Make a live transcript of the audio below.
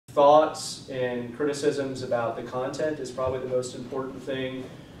thoughts and criticisms about the content is probably the most important thing,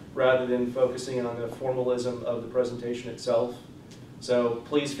 rather than focusing on the formalism of the presentation itself. So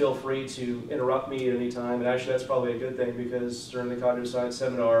please feel free to interrupt me at any time, and actually that's probably a good thing, because during the cognitive science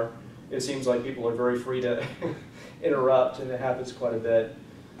seminar, it seems like people are very free to interrupt, and it happens quite a bit.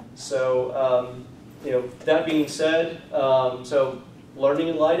 So, that being said, so learning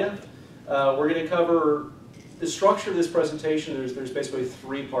in LIDA, we're going to cover the structure of this presentation. There's basically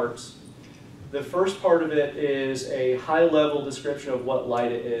 3 parts. The first part of it is a high-level description of what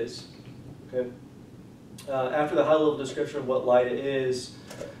LIDA is. Okay. After the high-level description of what LIDA is,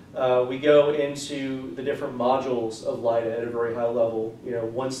 we go into the different modules of LIDA at a very high level.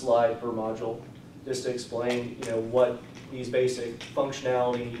 1 slide per module, just to explain, what these basic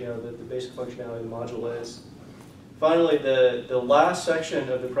functionality, the basic functionality of the module is. Finally, the last section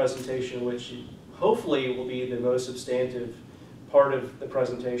of the presentation, which hopefully will be the most substantive part of the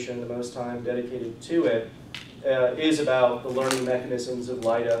presentation, the most time dedicated to it, is about the learning mechanisms of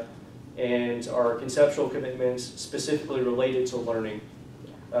LIDA and our conceptual commitments specifically related to learning.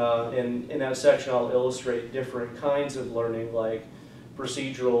 In that section, I'll illustrate different kinds of learning, like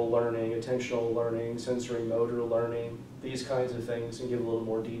procedural learning, attentional learning, sensory motor learning, these kinds of things, and give a little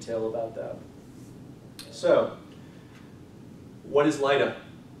more detail about that. So, what is LIDA?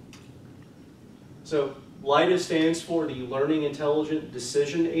 So, LIDA stands for the Learning Intelligent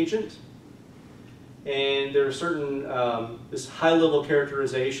Decision Agent. And there are certain high-level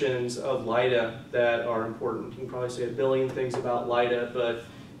characterizations of LIDA that are important. You can probably say a billion things about LIDA, but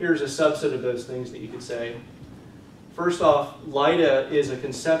here's a subset of those things that you could say. First off, LIDA is a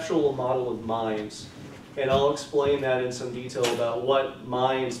conceptual model of minds. And I'll explain that in some detail about what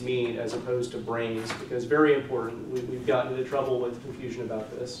minds mean as opposed to brains, because very important. We've gotten into trouble with confusion about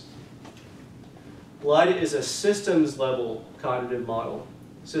this. LIDA is a systems-level cognitive model.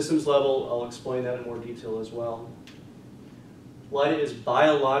 Systems level, I'll explain that in more detail as well. LIDA is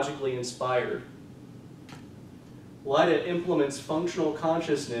biologically inspired. LIDA implements functional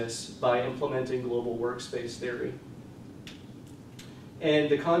consciousness by implementing global workspace theory. And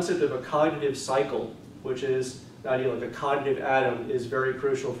the concept of a cognitive cycle, which is the idea like a cognitive atom, is very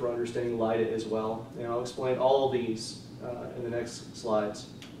crucial for understanding LIDA as well. And I'll explain all of these in the next slides.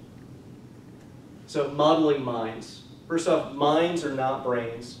 So, modeling minds. First off, minds are not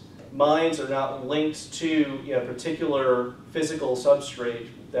brains. Minds are not linked to a particular physical substrate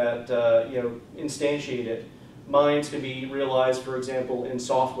that instantiate it. Minds can be realized, for example, in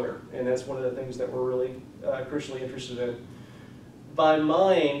software, and that's one of the things that we're really crucially interested in. By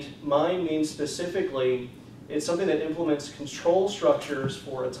mind means specifically it's something that implements control structures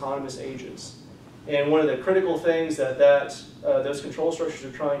for autonomous agents. And one of the critical things that those control structures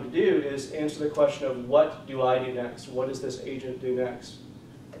are trying to do is answer the question of what do I do next? What does this agent do next?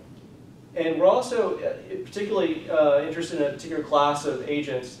 And we're also particularly interested in a particular class of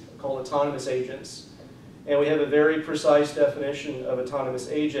agents called autonomous agents. And we have a very precise definition of autonomous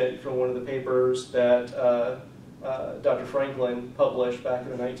agent from one of the papers that Dr. Franklin published back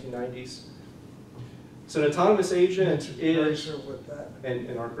in the 1990s. So an autonomous agent is,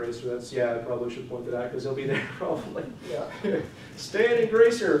 and Art Gracer, that's, I probably should point that out because he'll be there probably. Yeah. Stan and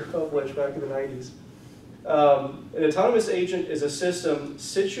Gracer published back in the 90s. An autonomous agent is a system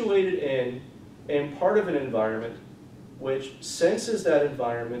situated in and part of an environment which senses that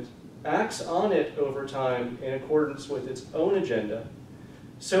environment, acts on it over time in accordance with its own agenda,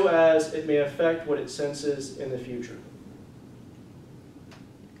 so as it may affect what it senses in the future.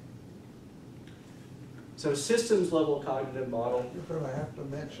 So systems-level cognitive model. You're going to have to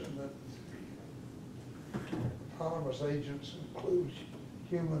mention that autonomous agents include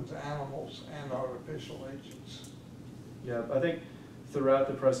humans, animals, and artificial agents. Yeah, I think throughout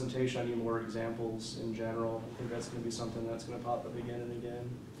the presentation I need more examples in general. I think that's going to be something that's going to pop up again and again.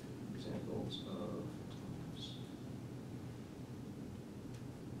 Examples of autonomous.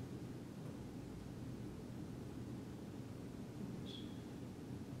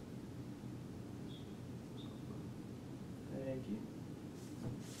 Thank you.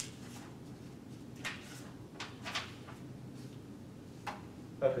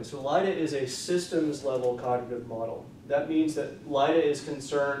 Okay, so LIDA is a systems-level cognitive model. That means that LIDA is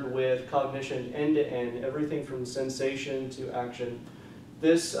concerned with cognition end-to-end, everything from sensation to action.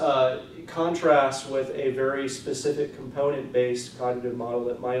 This contrasts with a very specific component-based cognitive model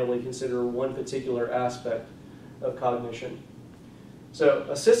that might only consider one particular aspect of cognition. So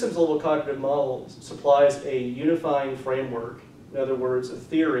a systems-level cognitive model supplies a unifying framework, in other words, a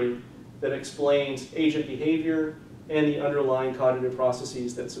theory that explains agent behavior and the underlying cognitive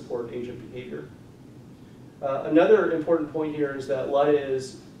processes that support agent behavior. Another important point here is that LIDA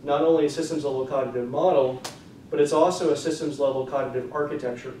is not only a systems level cognitive model, but it's also a systems level cognitive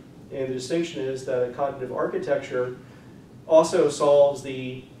architecture. And the distinction is that a cognitive architecture also solves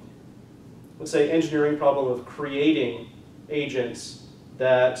the, let's say, engineering problem of creating agents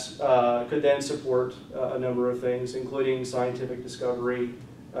that could then support a number of things, including scientific discovery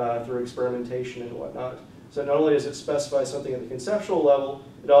through experimentation and whatnot. So not only does it specify something at the conceptual level,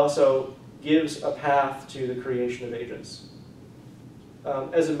 it also gives a path to the creation of agents.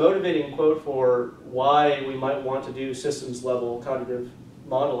 As a motivating quote for why we might want to do systems level cognitive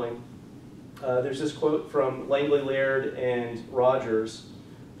modeling, there's this quote from Langley, Laird, and Rogers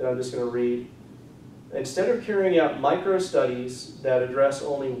that I'm just going to read. Instead of carrying out micro-studies that address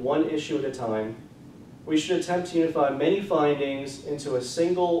only one issue at a time, we should attempt to unify many findings into a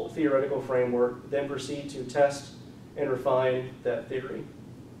single theoretical framework, then proceed to test and refine that theory.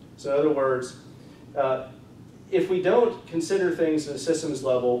 So in other words, if we don't consider things at a systems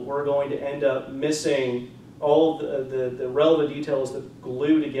level, we're going to end up missing all the relevant details that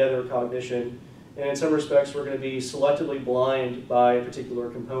glue together cognition. And in some respects, we're going to be selectively blind by particular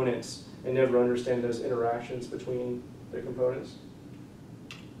components and never understand those interactions between the components.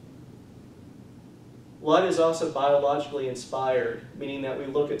 LIDA is also biologically inspired, meaning that we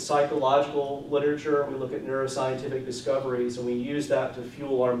look at psychological literature, we look at neuroscientific discoveries, and we use that to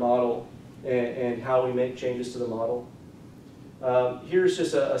fuel our model and how we make changes to the model. Here's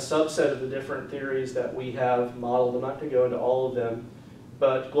just a subset of the different theories that we have modeled. I'm not going to go into all of them,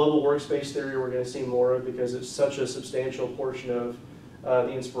 but global workspace theory we're going to see more of because it's such a substantial portion of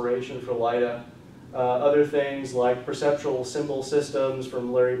the inspiration for LIDA. Other things like perceptual symbol systems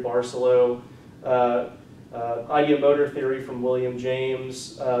from Larry Barcelow, ideomotor theory from William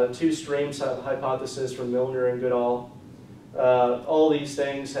James, two streams hypothesis from Milner and Goodall. All these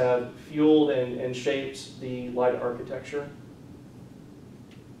things have fueled and shaped the LIDA architecture.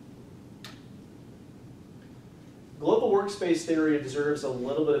 Global workspace theory deserves a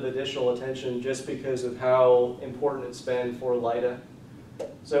little bit of additional attention just because of how important it's been for LIDA.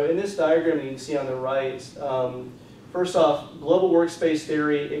 So in this diagram you can see on the right, first off, global workspace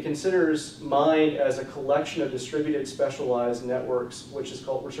theory, it considers mind as a collection of distributed specialized networks, which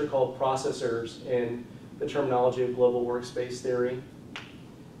are called processors in the terminology of global workspace theory.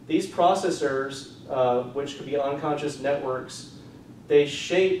 These processors, which could be unconscious networks, they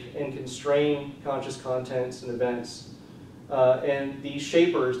shape and constrain conscious contents and events. And these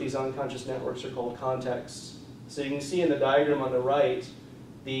shapers, these unconscious networks, are called contexts. So you can see in the diagram on the right,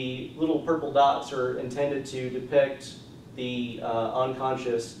 the little purple dots are intended to depict the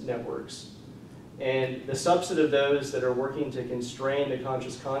unconscious networks. And the subset of those that are working to constrain the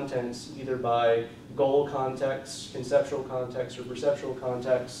conscious contents, either by goal context, conceptual context, or perceptual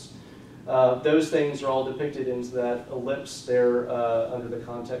context, those things are all depicted into that ellipse there under the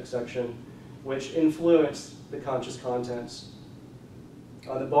context section, which influence the conscious contents.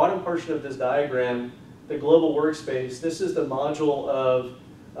 On the bottom portion of this diagram, the global workspace, this is the module of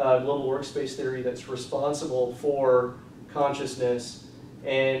global workspace theory that's responsible for consciousness,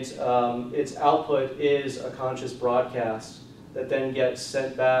 and its output is a conscious broadcast that then gets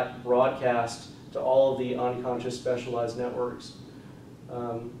sent back, broadcast to all of the unconscious specialized networks.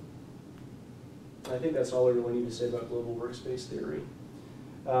 I think that's all I really need to say about global workspace theory.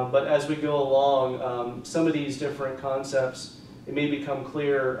 But as we go along, some of these different concepts, it may become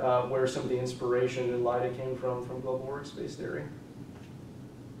clear where some of the inspiration in LIDA came from global workspace theory.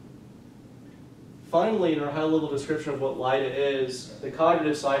 Finally, in our high-level description of what LIDA is, the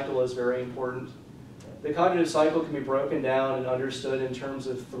cognitive cycle is very important. The cognitive cycle can be broken down and understood in terms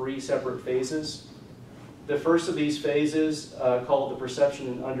of three separate phases. The first of these phases, called the perception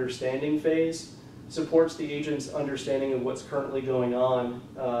and understanding phase, supports the agent's understanding of what's currently going on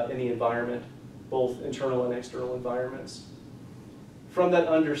in the environment, both internal and external environments. From that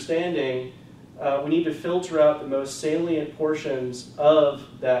understanding, we need to filter out the most salient portions of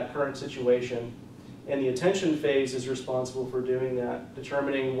that current situation. And the attention phase is responsible for doing that,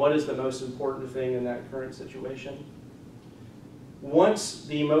 determining what is the most important thing in that current situation. Once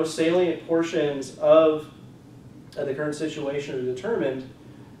the most salient portions of the current situation are determined,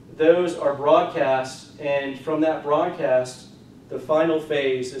 those are broadcast, and from that broadcast, the final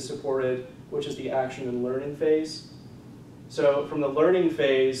phase is supported, which is the action and learning phase. So from the learning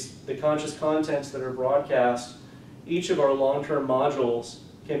phase, the conscious contents that are broadcast, each of our long-term modules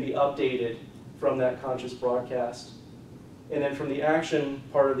can be updated from that conscious broadcast. And then from the action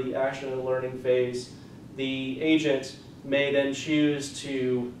part of the action and learning phase, the agent may then choose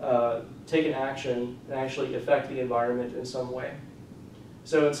to take an action and actually affect the environment in some way.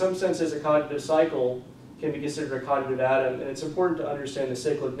 So in some senses, a cognitive cycle can be considered a cognitive atom, and it's important to understand the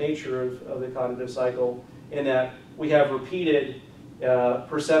cyclic nature of the cognitive cycle in that we have repeated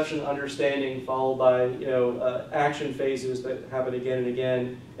perception, understanding, followed by action phases that happen again and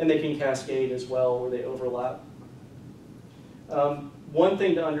again, and they can cascade as well where they overlap. One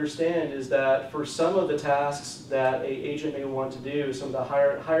thing to understand is that for some of the tasks that an agent may want to do, some of the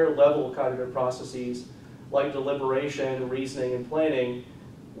higher level cognitive processes like deliberation, reasoning, and planning,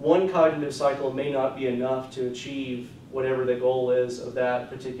 one cognitive cycle may not be enough to achieve whatever the goal is of that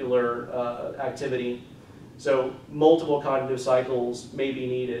particular activity. So multiple cognitive cycles may be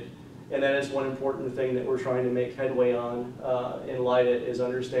needed. And that is one important thing that we're trying to make headway on in LIDA, is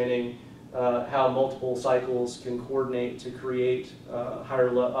understanding how multiple cycles can coordinate to create higher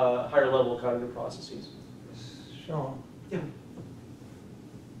level cognitive processes. Sean? Yeah.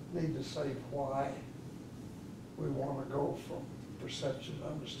 Need to say why we want to go from perception,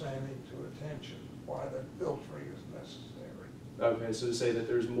 understanding to attention, why that filtering is necessary. Okay, so to say that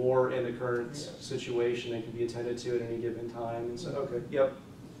there's more in the current Yes. situation that can be attended to at any given time. And so, okay, yep.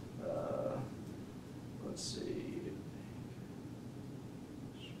 Let's see.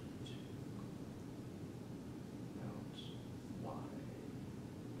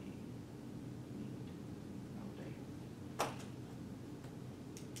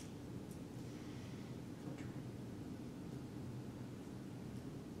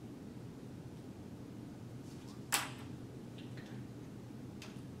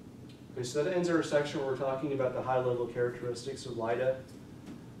 Okay, so that ends our section where we're talking about the high-level characteristics of LIDA.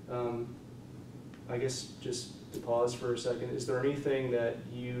 I guess just to pause for a second, is there anything that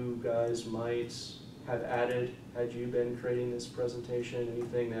you guys might have added had you been creating this presentation?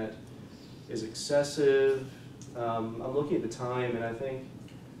 Anything that is excessive? I'm looking at the time, and I think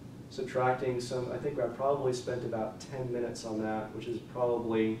subtracting some, I think I probably spent about 10 minutes on that, which is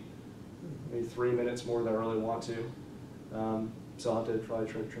probably maybe 3 minutes more than I really want to. So I'll have to probably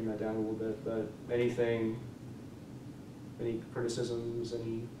try to trim that down a little bit, but anything, any criticisms,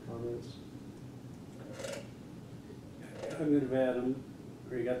 any comments? Cognitive atom,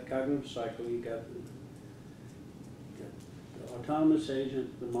 where you got the cognitive cycle, you got the autonomous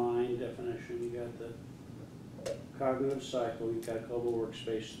agent, the mind definition, you got the cognitive cycle, you got global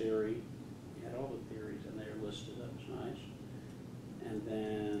workspace theory, you had all the theories in there listed, that was nice. And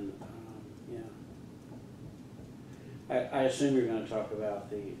then, I assume you're going to talk about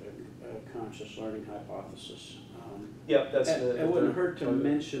the conscious learning hypothesis. Yep, that's it wouldn't hurt to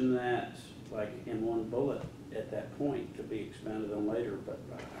mention that, like in one bullet at that point, to be expanded on later, but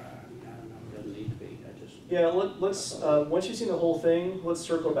I don't know, it doesn't need to be. Yeah, let's once you've seen the whole thing, let's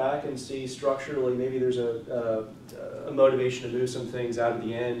circle back and see structurally. Maybe there's a motivation to move some things out at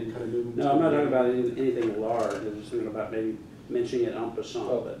the end and kind of move them. No, I'm not talking about anything large. I'm just thinking about maybe mentioning it en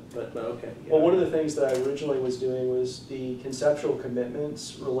passant, but okay. Yeah. Well, one of the things that I originally was doing was the conceptual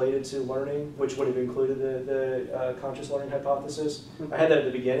commitments related to learning, which would have included the conscious learning hypothesis. I had that at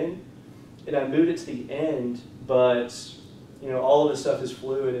the beginning, and I moved it to the end, but all of this stuff is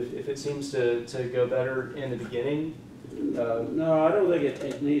fluid. If it seems to go better in the beginning. No, I don't think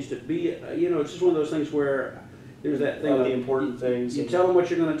it needs to be. It's just one of those things where there's that thing. The important things. You tell them what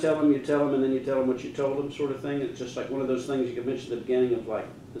you're going to tell them, and then you tell them what you told them, sort of thing. It's just like one of those things you can mention at the beginning of like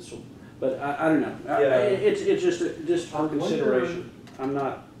this. But I don't know. Yeah. It's just for consideration. I'm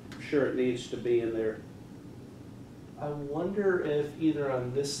not sure it needs to be in there. I wonder if either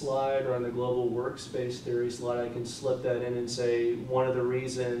on this slide or on the global workspace theory slide, I can slip that in and say one of the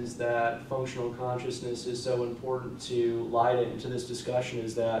reasons that functional consciousness is so important to LIDA and to this discussion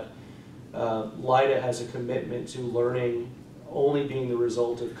is that LIDA has a commitment to learning only being the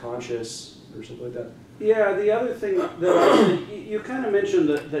result of conscious or something like that. Yeah, the other thing that you kind of mentioned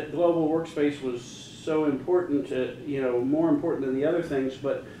that global workspace was so important, more important than the other things,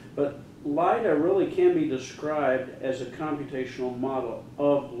 but LIDA really can be described as a computational model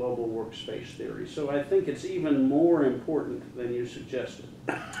of global workspace theory. So I think it's even more important than you suggested.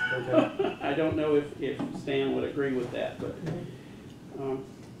 Okay. I don't know if Stan would agree with that, but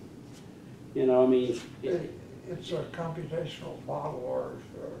I mean, it's a computational model or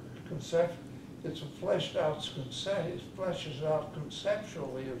concept. It's a fleshed out concept. It fleshes out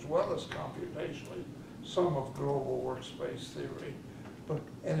conceptually as well as computationally some of global workspace theory.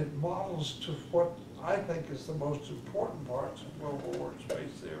 And it models to what I think is the most important parts of global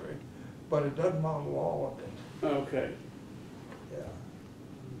workspace theory, but it doesn't model all of it. Okay. Yeah.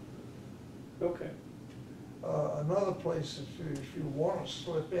 Okay. Another place, if you want to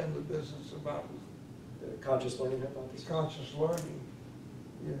slip in the business about conscious learning hypothesis. Conscious learning,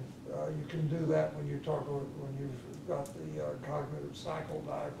 you can do that when you've got the cognitive cycle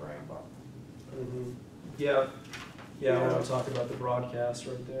diagram up. Mm-hmm. Yeah, yeah, I want to talk about the broadcast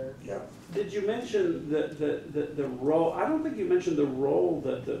right there. Yeah. Did you mention the role, I don't think you mentioned the role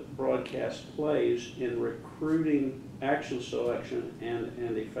that the broadcast plays in recruiting action selection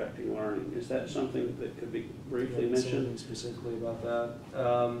and effecting learning. Is that something that could be briefly Yeah, say mentioned? anything specifically about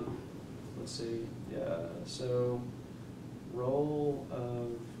that. Let's see, yeah, so role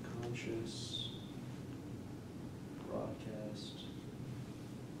of conscious broadcast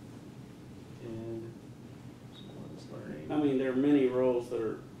in someone's learning. I mean, there are many roles that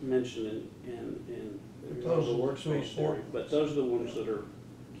are mentioned in But the those are the workspace two theory, important but those are the ones that are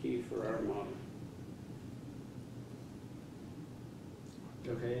key for our model.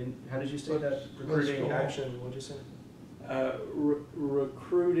 Okay, and how did you say that? Let's Recruiting go on. action, what'd you say?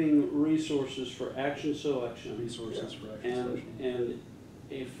 Recruiting resources for action selection Resources for action and, selection. and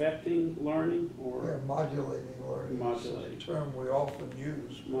effecting learning Yeah, or modulating learning is Modulating. a term we often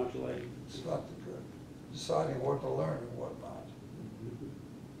use. modulating. It's not the good, deciding what to learn and what not.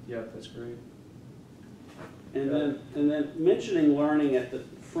 Yep, that's great. And then mentioning learning at the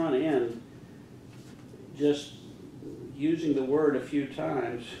front end, just using the word a few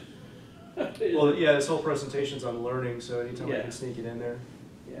times. Well, yeah, this whole presentation's on learning, so anytime we Yeah. can sneak it in there.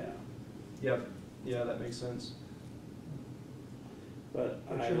 Yeah, Yep, yeah, that makes sense. but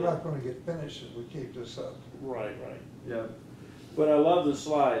But you're not gonna get finished if we keep this up. right. Yeah. But I love the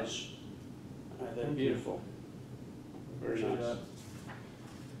slides. They're Thank you. beautiful. Very Appreciate nice. that.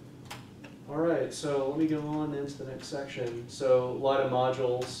 All right, so let me go on into the next section. So LIDA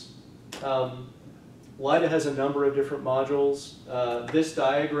modules. LIDA has a number of different modules. This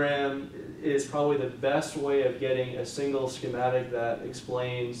diagram is probably the best way of getting a single schematic that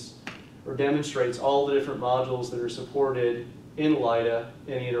explains or demonstrates all the different modules that are supported in LIDA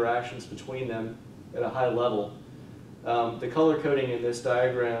and the interactions between them at a high level. The color coding in this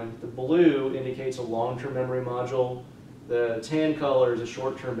diagram, the blue indicates a long-term memory module. The tan color is a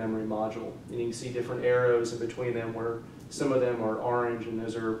short-term memory module. And you can see different arrows in between them where some of them are orange and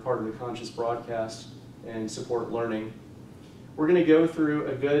those are part of the conscious broadcast and support learning. We're going to go through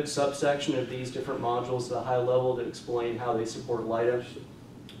a good subsection of these different modules at a high level to explain how they support LIDA.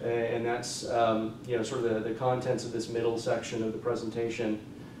 And that's sort of the contents of this middle section of the presentation.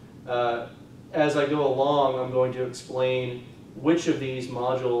 As I go along, I'm going to explain which of these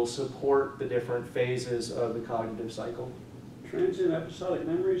modules support the different phases of the cognitive cycle. Transient episodic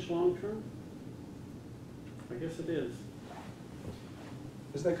memory is long-term? I guess it is.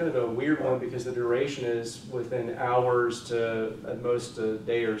 Isn't that kind of a weird one because the duration is within hours to at most a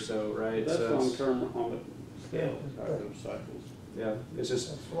day or so, right? That's So it's- long-term on the scale of cognitive cycles. Yeah, it's just,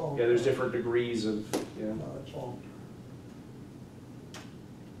 That's long. yeah, there's different degrees of, yeah. No, it's long.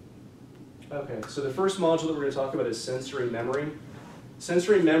 Okay, so the first module that we're going to talk about is sensory memory.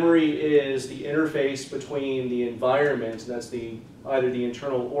 Sensory memory is the interface between the environment, and that's either the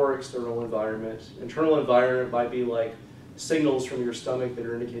internal or external environment. Internal environment might be like signals from your stomach that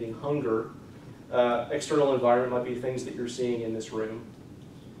are indicating hunger. External environment might be things that you're seeing in this room.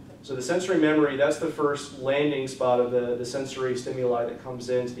 So the sensory memory, that's the first landing spot of the sensory stimuli that comes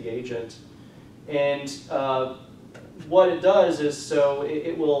into the agent. And what it does is, so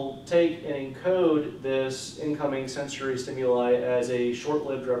it will take and encode this incoming sensory stimuli as a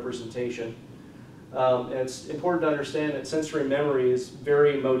short-lived representation. And it's important to understand that sensory memory is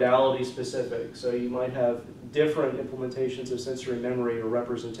very modality specific. So you might have different implementations of sensory memory or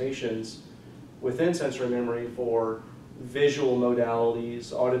representations within sensory memory for visual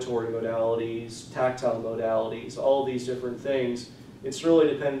modalities, auditory modalities, tactile modalities, all these different things. It's really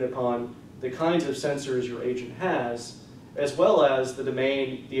dependent upon the kinds of sensors your agent has, as well as the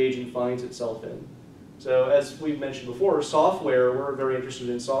domain the agent finds itself in. So as we've mentioned before, software, we're very interested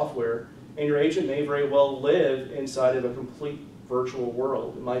in software, and your agent may very well live inside of a complete virtual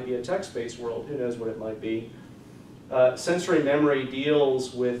world. It might be a text-based world, who knows what it might be. Sensory memory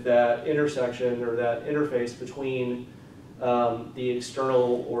deals with that intersection or that interface between the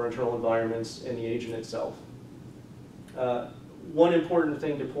external or internal environments and the agent itself. One important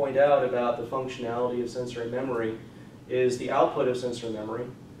thing to point out about the functionality of sensory memory is the output of sensory memory.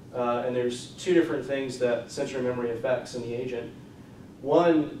 And there's two different things that sensory memory affects in the agent.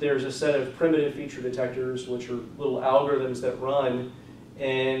 One, there's a set of primitive feature detectors, which are little algorithms that run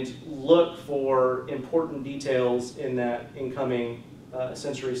and look for important details in that incoming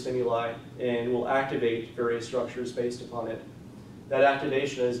sensory stimuli and will activate various structures based upon it. That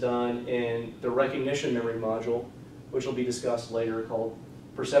activation is done in the recognition memory module, which will be discussed later, called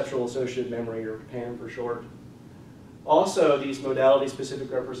perceptual associative memory, or PAM for short. Also, these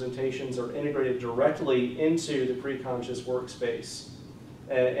modality-specific representations are integrated directly into the preconscious workspace.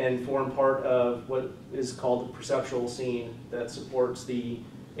 and form part of what is called the perceptual scene that supports the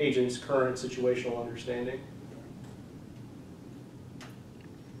agent's current situational understanding.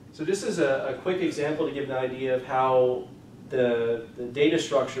 So just as a quick example to give an idea of how the data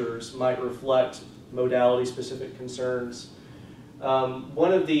structures might reflect modality-specific concerns,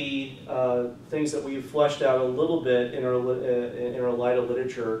 one of the things that we've fleshed out a little bit in our LIDA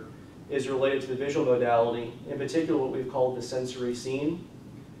literature is related to the visual modality, in particular what we've called the sensory scene.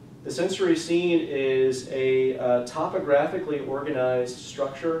 The sensory scene is a topographically organized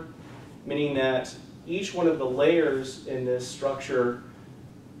structure, meaning that each one of the layers in this structure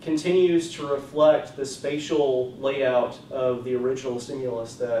continues to reflect the spatial layout of the original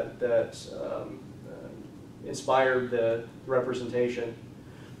stimulus that inspired the representation.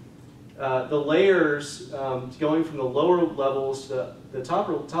 The layers, going from the lower levels to the top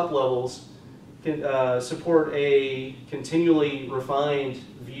levels, can support a continually refined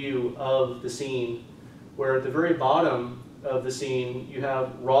view of the scene, where at the very bottom of the scene you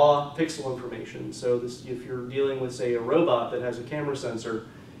have raw pixel information. So if you're dealing with, say, a robot that has a camera sensor,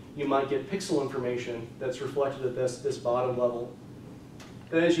 you might get pixel information that's reflected at this bottom level.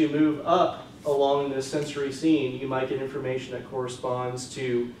 Then as you move up along this sensory scene, you might get information that corresponds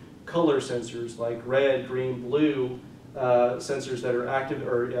to color sensors like red, green, blue, sensors that are active,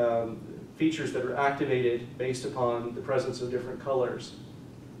 or features that are activated based upon the presence of different colors.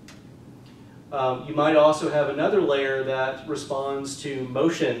 You might also have another layer that responds to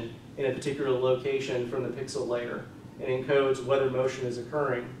motion in a particular location from the pixel layer and encodes whether motion is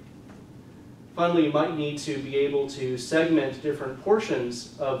occurring. Finally, you might need to be able to segment different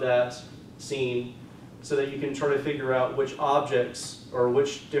portions of that scene so that you can try to figure out which objects or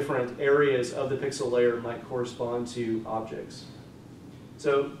which different areas of the pixel layer might correspond to objects.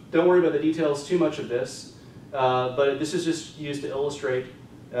 So don't worry about the details too much of this, but this is just used to illustrate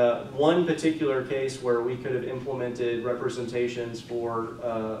one particular case where we could have implemented representations for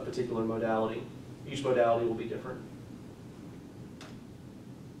a particular modality. Each modality will be different.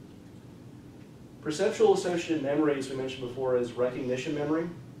 Perceptual associative memory, as we mentioned before, is recognition memory.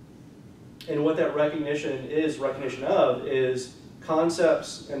 And what that recognition of is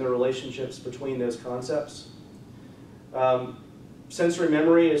concepts and the relationships between those concepts. Sensory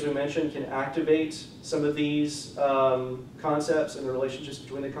memory, as we mentioned, can activate some of these concepts and the relationships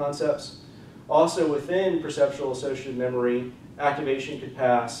between the concepts. Also, within perceptual associative memory, activation could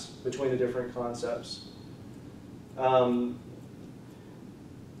pass between the different concepts.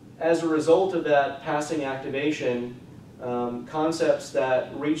 As a result of that passing activation, concepts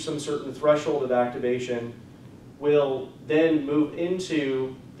that reach some certain threshold of activation will then move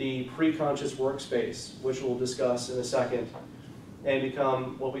into the pre-conscious workspace, which we'll discuss in a second, and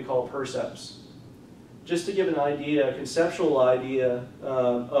become what we call percepts. Just to give an idea, a conceptual idea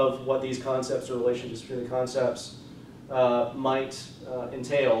of what these concepts or relationships between the concepts might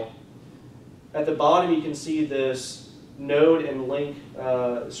entail. At the bottom you can see this node and link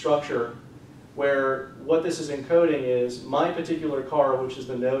structure, where what this is encoding is my particular car, which is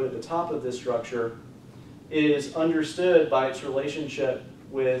the node at the top of this structure, is understood by its relationship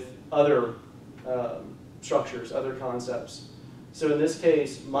with other structures, other concepts. So in this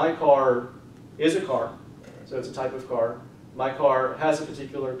case, my car is a car, so it's a type of car. My car has a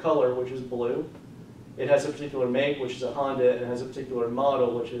particular color, which is blue. It has a particular make, which is a Honda, and it has a particular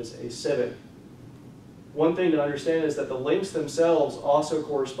model, which is a Civic. One thing to understand is that the links themselves also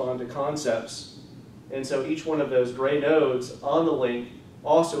correspond to concepts. And so each one of those gray nodes on the link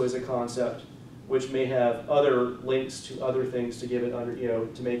also is a concept, which may have other links to other things to give it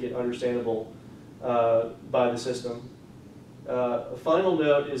to make it understandable by the system. A final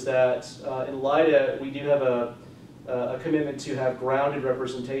note is that in LIDA we do have a commitment to have grounded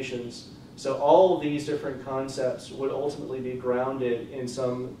representations. So all of these different concepts would ultimately be grounded in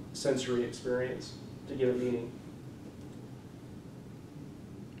some sensory experience to give it meaning.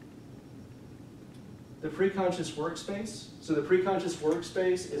 The preconscious workspace. So the preconscious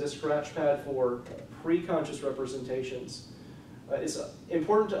workspace is a scratch pad for preconscious representations. It's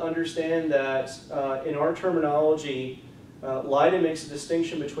important to understand that in our terminology, LIDA makes a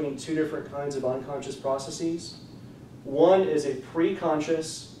distinction between two different kinds of unconscious processes. One is a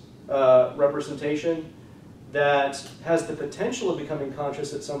preconscious representation that has the potential of becoming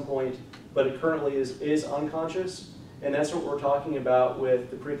conscious at some point, but it currently is unconscious, and that's what we're talking about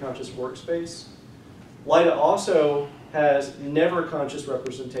with the preconscious workspace. LIDA also has never conscious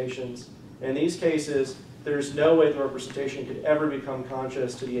representations. In these cases, there's no way the representation could ever become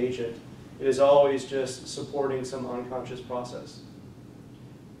conscious to the agent. It is always just supporting some unconscious process.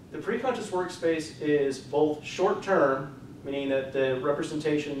 The preconscious workspace is both short-term meaning that the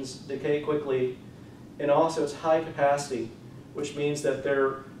representations decay quickly, and also it's high capacity, which means that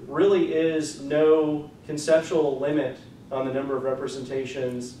there really is no conceptual limit on the number of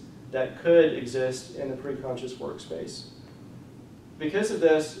representations that could exist in the preconscious workspace. Because of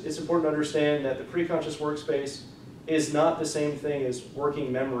this, it's important to understand that the preconscious workspace is not the same thing as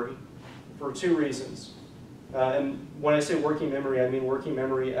working memory for two reasons. And when I say working memory, I mean working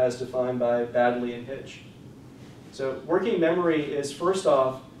memory as defined by Baddeley and Hitch. So working memory is, first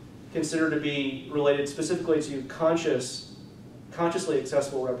off, considered to be related specifically to consciously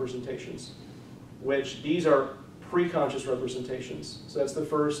accessible representations, which these are preconscious representations. So that's the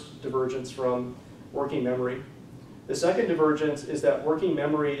first divergence from working memory. The second divergence is that working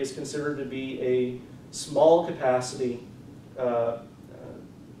memory is considered to be a small capacity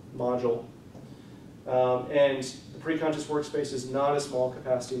module. And the preconscious workspace is not a small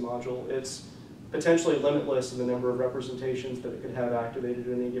capacity module. It's potentially limitless in the number of representations that it could have activated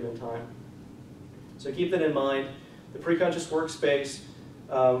at any given time. So keep that in mind. The preconscious workspace,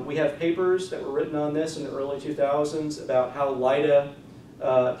 we have papers that were written on this in the early 2000s about how LIDA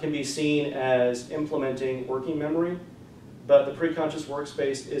can be seen as implementing working memory, but the preconscious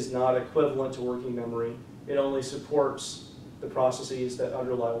workspace is not equivalent to working memory. It only supports the processes that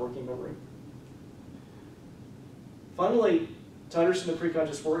underlie working memory. Finally, to understand the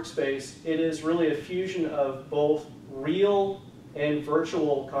preconscious workspace, it is really a fusion of both real and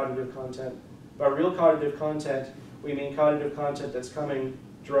virtual cognitive content. By real cognitive content, we mean cognitive content that's coming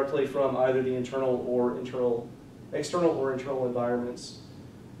directly from either the external or internal environments.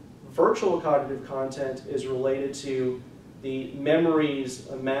 Virtual cognitive content is related to the memories,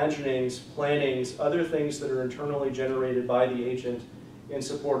 imaginings, plannings, other things that are internally generated by the agent in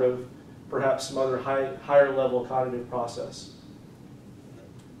support of perhaps some other higher level cognitive process.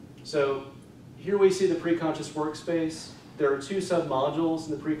 So here we see the preconscious workspace. There are two submodules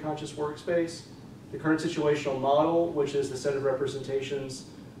in the preconscious workspace. The current situational model, which is the set of representations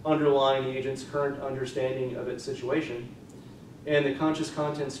underlying the agent's current understanding of its situation, and the conscious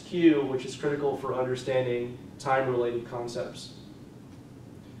contents queue, which is critical for understanding time-related concepts.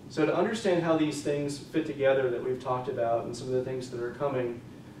 So to understand how these things fit together that we've talked about and some of the things that are coming,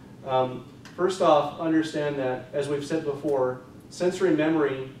 first off, understand that, as we've said before, sensory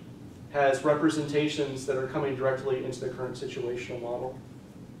memory has representations that are coming directly into the current situational model.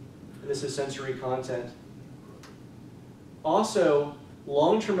 This is sensory content. Also,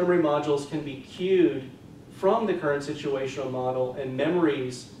 long-term memory modules can be queued from the current situational model, and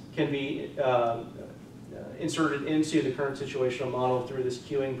memories can be inserted into the current situational model through this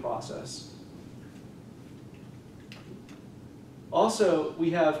queuing process. Also, we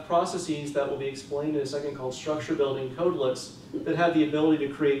have processes that will be explained in a second called structure building codelets that have the ability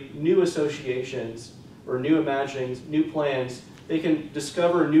to create new associations or new imaginings, new plans. They can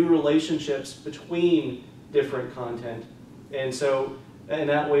discover new relationships between different content, and so in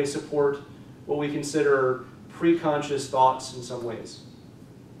that way support what we consider preconscious thoughts in some ways.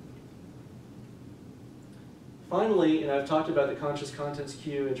 Finally, and I've talked about the conscious contents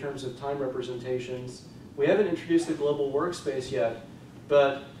queue in terms of time representations, we haven't introduced the global workspace yet,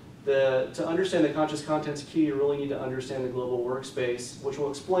 but to understand the conscious contents queue, you really need to understand the global workspace, which we'll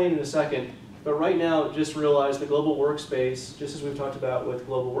explain in a second. But right now, just realize the global workspace, just as we've talked about with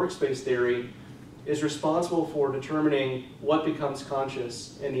global workspace theory, is responsible for determining what becomes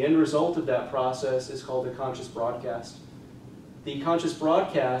conscious. And the end result of that process is called the conscious broadcast. The conscious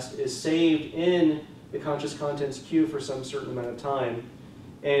broadcast is saved in the conscious contents queue for some certain amount of time.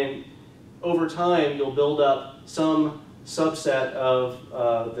 And over time, you'll build up some subset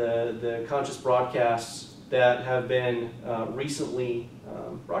of the conscious broadcasts that have been recently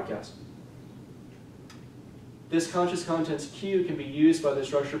broadcast. This conscious contents queue can be used by the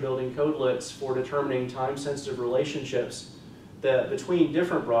structure building codelets for determining time-sensitive relationships between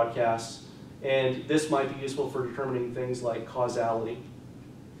different broadcasts, and this might be useful for determining things like causality.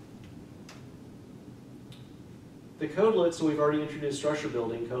 The codelets, and we've already introduced structure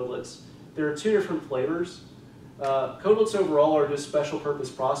building codelets, there are two different flavors. Codelets overall are just special purpose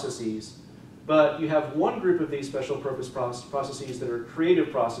processes, but you have one group of these special purpose processes that are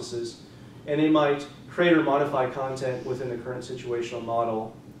creative processes, and they might create or modify content within the current situational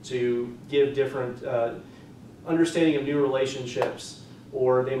model to give different understanding of new relationships,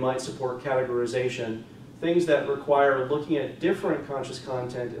 or they might support categorization, things that require looking at different conscious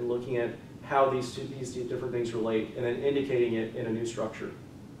content and looking at how these different things relate, and then indicating it in a new structure.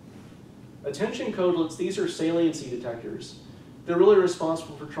 Attention codelets, these are saliency detectors. They're really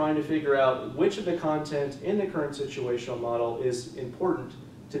responsible for trying to figure out which of the content in the current situational model is important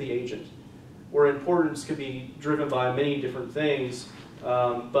to the agent. where importance could be driven by many different things.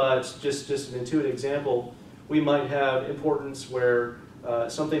 But just an intuitive example, we might have importance where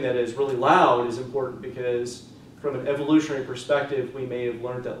something that is really loud is important because from an evolutionary perspective, we may have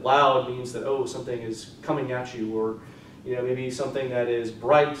learned that loud means that, oh, something is coming at you, or maybe something that is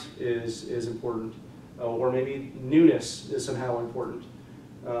bright is important, or maybe newness is somehow important.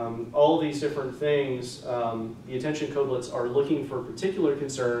 All of these different things, the attention codelets are looking for particular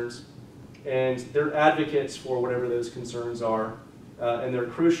concerns, and they're advocates for whatever those concerns are, and they're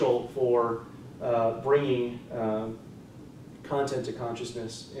crucial for bringing content to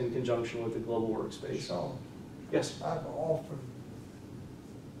consciousness in conjunction with the global workspace. So, yes? I've often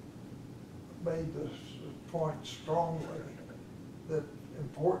made this point strongly that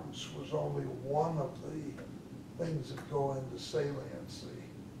importance was only one of the things that go into saliency.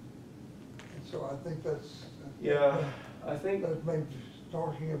 And so I think that's... Yeah, I think... That maybe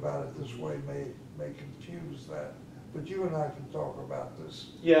talking about it this way may confuse that. But you and I can talk about this.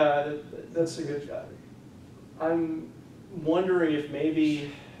 Yeah, that's a good... I'm wondering if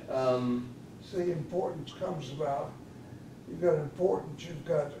maybe... See, importance comes about, you've got importance, you've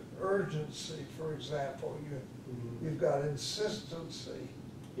got urgency, for example, you've got insistency.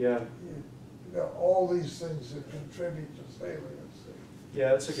 Yeah. You've got all these things that contribute to saliency. Yeah,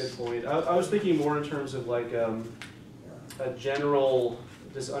 that's a good point. I was thinking more in terms of like a general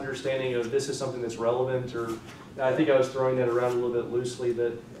just understanding of this is something that's relevant, or I think I was throwing that around a little bit loosely,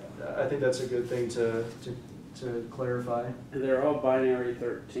 but I think that's a good thing to clarify. And they're all binary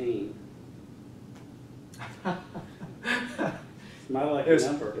 13. My lucky It was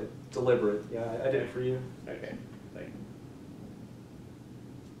number. deliberate. Yeah, I did it for you. Okay, thank you.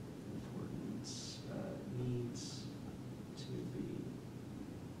 Importance needs to be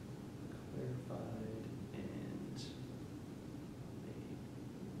clarified and made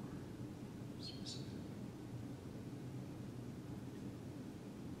more specific.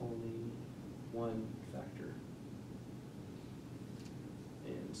 Only one factor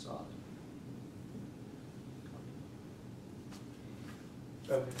in sought.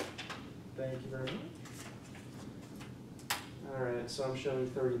 Okay, thank you very much. All right, so I'm showing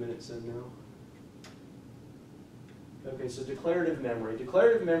 30 minutes in now. Okay, so declarative memory.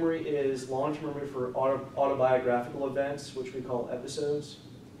 Declarative memory is long-term memory for autobiographical events, which we call episodes.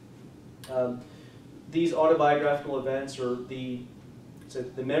 These autobiographical events, or the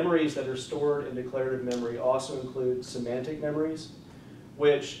memories that are stored in declarative memory, also include semantic memories,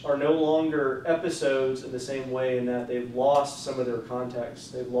 which are no longer episodes in the same way in that they've lost some of their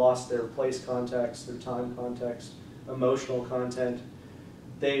context. They've lost their place context, their time context, emotional content.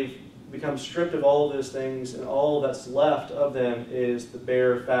 They've become stripped of all of those things, and all that's left of them is the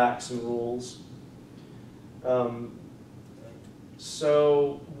bare facts and rules.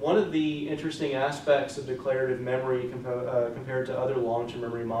 So one of the interesting aspects of declarative memory compared to other long-term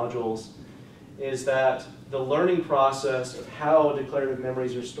memory modules is that the learning process of how declarative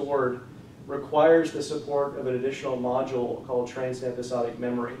memories are stored requires the support of an additional module called transient episodic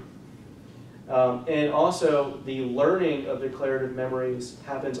memory. And also, the learning of declarative memories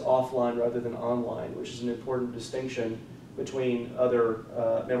happens offline rather than online, which is an important distinction between other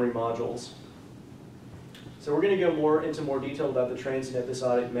memory modules. So we're going to go into more detail about the transient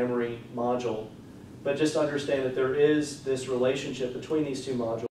episodic memory module, but just understand that there is this relationship between these two modules.